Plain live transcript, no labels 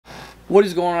What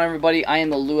is going on, everybody? I am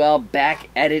the Luau, back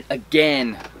at it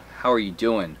again. How are you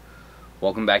doing?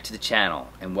 Welcome back to the channel,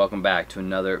 and welcome back to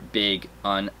another big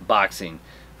unboxing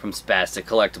from Spastic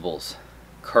Collectibles.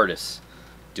 Curtis,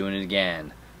 doing it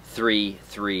again.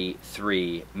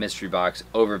 333 mystery box,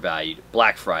 overvalued,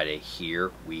 Black Friday.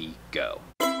 Here we go.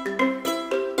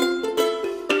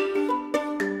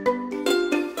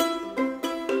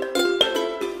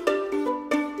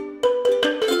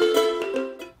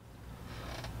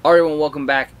 Alright, everyone, welcome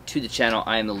back to the channel.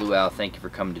 I am the Luau. Thank you for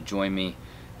coming to join me,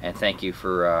 and thank you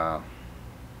for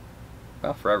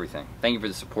well, for everything. Thank you for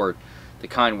the support, the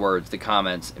kind words, the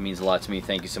comments. It means a lot to me.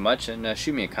 Thank you so much, and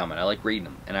shoot me a comment. I like reading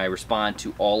them, and I respond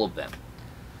to all of them.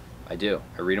 I do.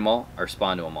 I read them all. I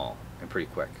respond to them all, and pretty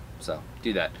quick. So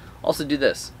do that. Also do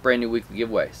this. Brand new weekly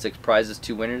giveaway. 6 prizes,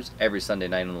 2 winners every Sunday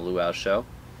night on the Luau show.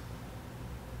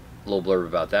 A little blurb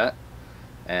about that.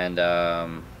 And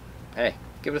hey,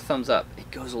 give it a thumbs up. It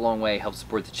goes a long way. Helps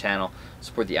support the channel,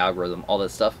 support the algorithm, all that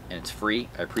stuff, and it's free.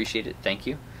 I appreciate it. Thank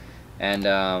you.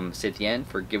 And stay at the end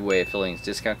for giveaway affiliates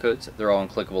discount codes. They're all in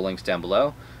clickable links down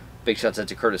below. Big shouts out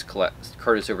to Curtis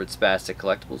over at Spastic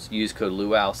Collectibles. Use code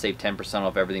Luau, save 10%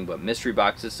 off everything but mystery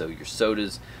boxes, so your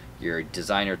sodas, your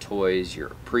designer toys, your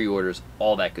pre-orders,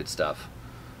 all that good stuff.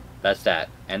 That's that,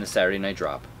 and the Saturday night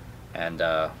drop. And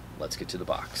let's get to the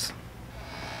box.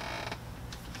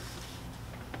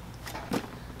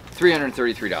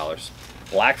 $333,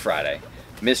 Black Friday,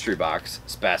 mystery box,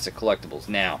 Spastic Collectibles.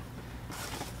 Now,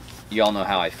 you all know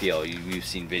how I feel. You've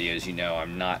seen videos. You know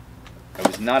I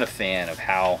was not a fan of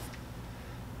how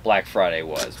Black Friday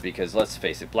was, because let's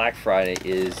face it, Black Friday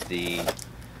is the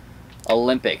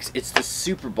Olympics. It's the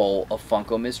Super Bowl of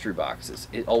Funko mystery boxes.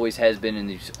 It always has been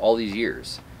in all these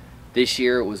years. This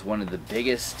year it was one of the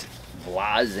biggest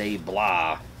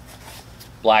blah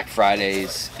Black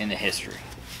Fridays in the history.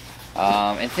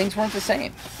 And things weren't the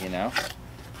same, you know.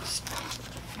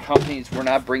 Companies were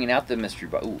not bringing out the mystery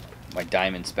box. Ooh, my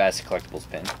diamond Spastic Collectibles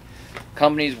pin.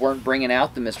 Companies weren't bringing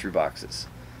out the mystery boxes.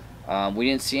 We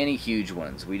didn't see any huge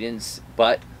ones.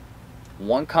 But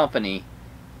one company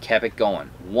kept it going.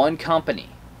 One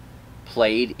company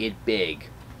played it big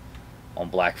on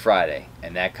Black Friday,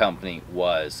 and that company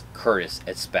was Curtis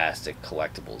at Spastic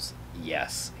Collectibles.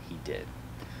 Yes, he did.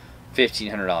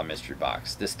 $1,500 mystery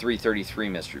box. This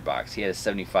 $333 mystery box. He had a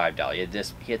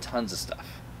 $75. He had tons of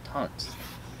stuff. Tons.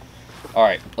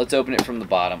 Alright, let's open it from the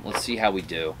bottom. Let's see how we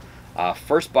do.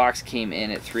 First box came in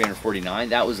at $349.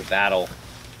 That was a battle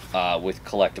with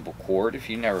Collectible Cord. If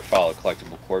you never followed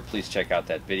Collectible Cord, please check out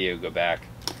that video. Go back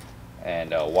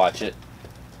and watch it.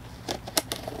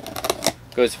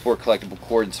 Go support Collectible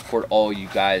Cord and support all you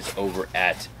guys over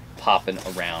at Poppin'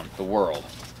 Around the World.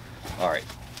 Alright,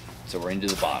 so we're into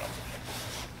the bottom.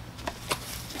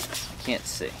 I can't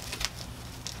see.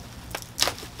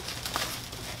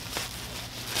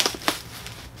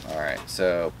 Alright,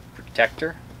 so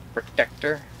protector,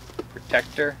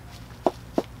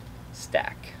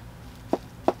 stack,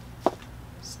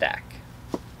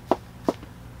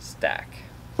 stack.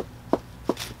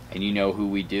 And you know who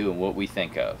we do and what we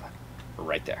think of.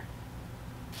 Right there.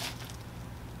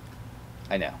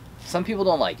 I know. Some people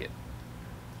don't like it.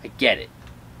 I get it.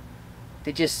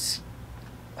 They just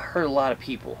hurt a lot of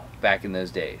people back in those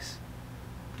days.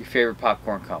 Your favorite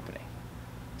popcorn company.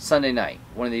 Sunday night,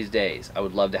 one of these days, I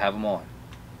would love to have them on.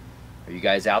 Are you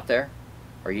guys out there?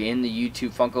 Are you in the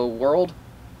YouTube Funko world?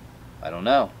 I don't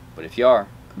know, but if you are,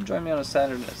 come join me on a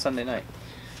Sunday night.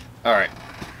 Alright.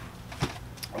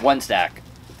 1 stack,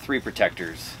 3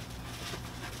 protectors.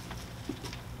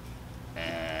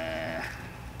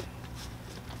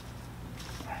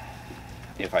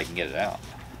 If I can get it out.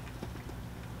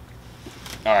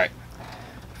 Alright.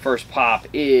 First pop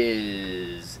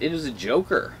is... It is a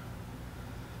Joker.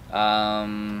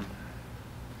 So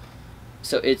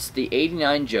it's the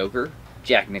 '89 Joker,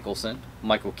 Jack Nicholson,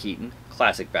 Michael Keaton,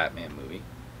 classic Batman movie.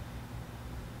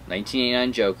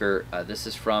 1989 Joker. This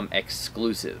is from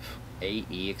Exclusive,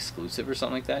 AE Exclusive or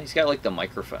something like that. He's got like the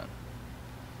microphone.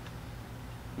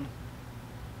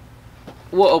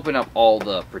 We'll open up all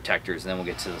the protectors and then we'll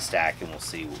get to the stack and we'll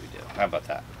see what we do. How about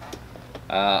that?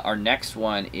 Our next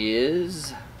one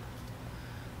is...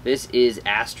 This is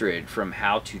Astrid from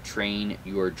How to Train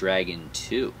Your Dragon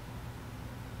 2.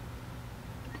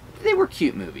 They were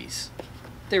cute movies.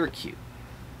 They were cute.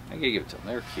 I gotta give it to them.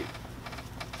 They were cute.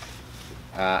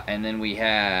 And then we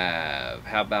have...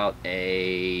 How about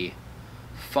a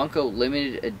Funko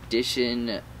Limited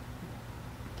Edition...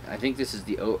 I think this is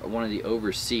the one of the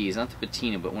overseas, not the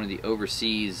patina, but one of the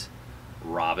overseas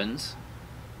Robins.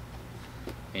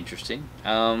 Interesting.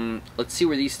 Let's see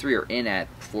where these 3 are in at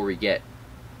before we get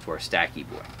to our stacky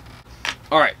boy.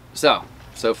 Alright, So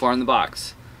far in the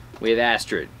box, we have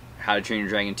Astrid, How to Train Your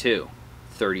Dragon 2,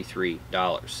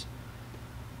 $33.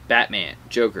 Batman,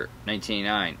 Joker,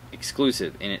 $19.99,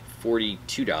 exclusive, in at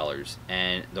 $42.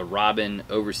 And the Robin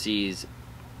Overseas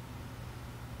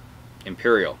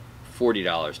Imperial,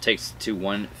 $40, takes it to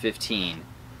 $115.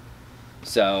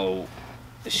 So,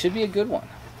 this should be a good one.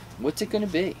 What's it going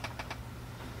to be?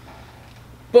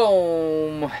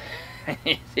 Boom!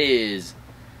 It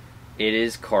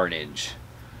is Carnage.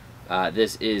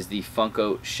 This is the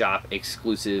Funko Shop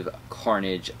exclusive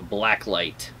Carnage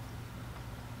Blacklight.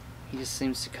 He just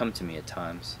seems to come to me at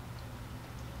times.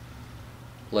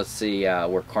 Let's see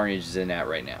where Carnage is in at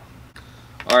right now.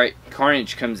 Alright,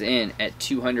 Carnage comes in at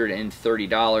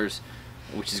 $230,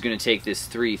 which is going to take this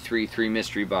 333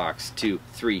 mystery box to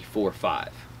 $345.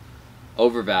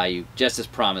 Overvalue, just as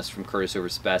promised from Curtis over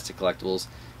Spastic Collectibles.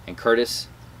 And Curtis,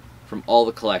 from all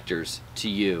the collectors, to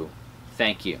you,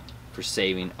 thank you for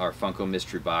saving our Funko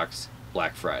mystery box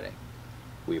Black Friday.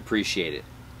 We appreciate it.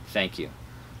 Thank you.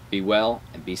 Be well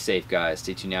and be safe, guys.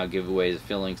 Stay tuned now. Giveaways,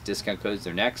 affiliate links, discount codes,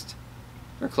 they're next.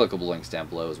 There are clickable links down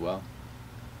below as well.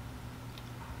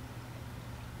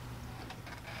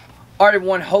 Alright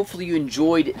everyone, hopefully you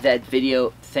enjoyed that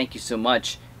video. Thank you so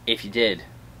much if you did.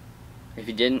 If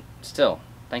you didn't, still,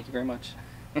 thank you very much.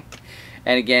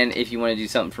 And again, if you want to do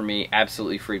something for me,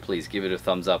 absolutely free, please give it a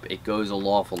thumbs up. It goes a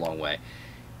lawful long way.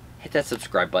 Hit that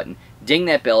subscribe button. Ding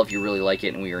that bell if you really like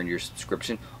it and we earned your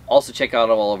subscription. Also check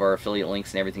out all of our affiliate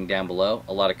links and everything down below.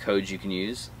 A lot of codes you can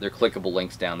use. They're clickable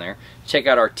links down there. Check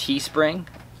out our Teespring.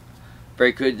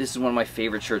 Very good. This is one of my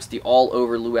favorite shirts. The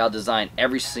all-over Luau design.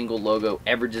 Every single logo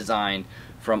ever designed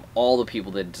from all the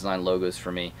people that design logos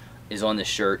for me is on this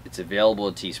shirt. It's available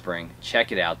at Teespring.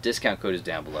 Check it out. Discount code is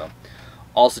down below.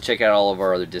 Also check out all of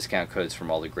our other discount codes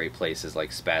from all the great places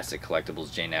like Spastic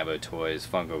Collectibles, J Nabo Toys,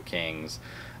 Funko Kings.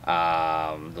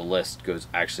 The list goes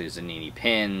actually Zanini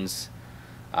Pins,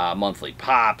 Monthly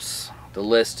Pops. The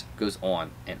list goes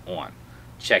on and on.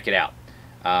 Check it out.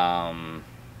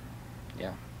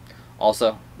 Yeah.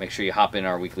 Also, make sure you hop in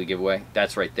our weekly giveaway.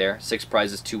 That's right there. 6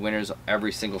 prizes, 2 winners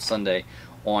every single Sunday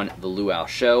on the Luau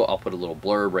Show. I'll put a little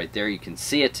blurb right there. You can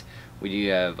see it. We do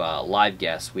have live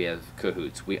guests. We have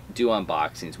cahoots. We do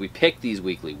unboxings. We pick these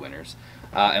weekly winners,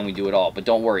 and we do it all. But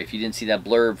don't worry. If you didn't see that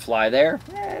blurb fly there,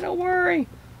 don't worry.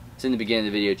 It's in the beginning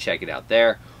of the video. Check it out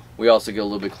there. We also get a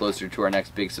little bit closer to our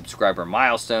next big subscriber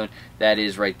milestone. That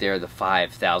is right there, the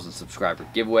 5,000 subscriber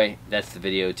giveaway. That's the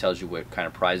video. It tells you what kind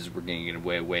of prizes we're going to get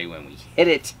away when we hit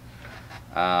it.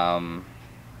 Gotta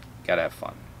have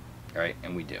fun, all right?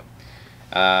 And we do.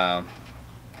 And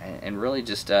really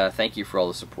just thank you for all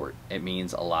the support. It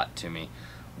means a lot to me.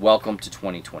 Welcome to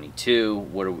 2022.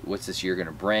 What's this year going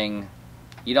to bring?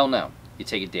 You don't know. You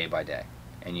take it day by day,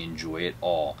 and you enjoy it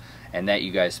all. And that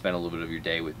you guys spend a little bit of your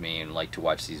day with me and like to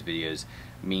watch these videos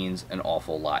means an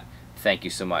awful lot. Thank you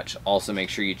so much. Also, make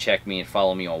sure you check me and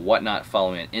follow me on Whatnot.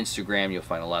 Follow me on Instagram. You'll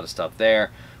find a lot of stuff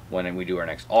there when we do our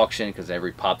next auction, because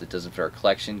every pop that doesn't fit our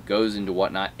collection goes into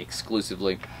Whatnot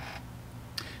exclusively.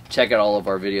 Check out all of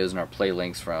our videos and our play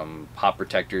links, from pop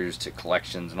protectors to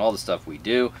collections and all the stuff we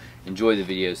do. Enjoy the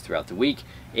videos throughout the week.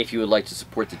 If you would like to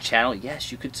support the channel,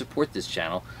 yes, you could support this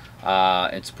channel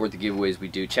and support the giveaways we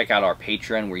do. Check out our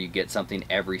Patreon, where you get something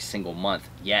every single month.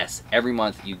 Yes, every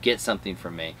month you get something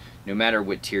from me, no matter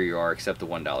what tier you are, except the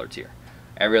 $1 tier.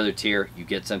 Every other tier, you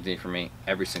get something from me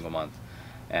every single month.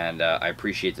 And I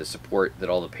appreciate the support that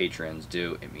all the patrons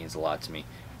do. It means a lot to me.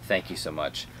 Thank you so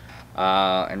much.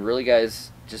 And really,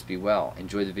 guys, just be well.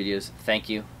 Enjoy the videos. Thank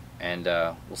you. And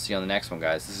we'll see you on the next one,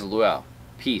 guys. This is Luau.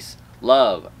 Peace.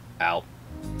 Love. Out.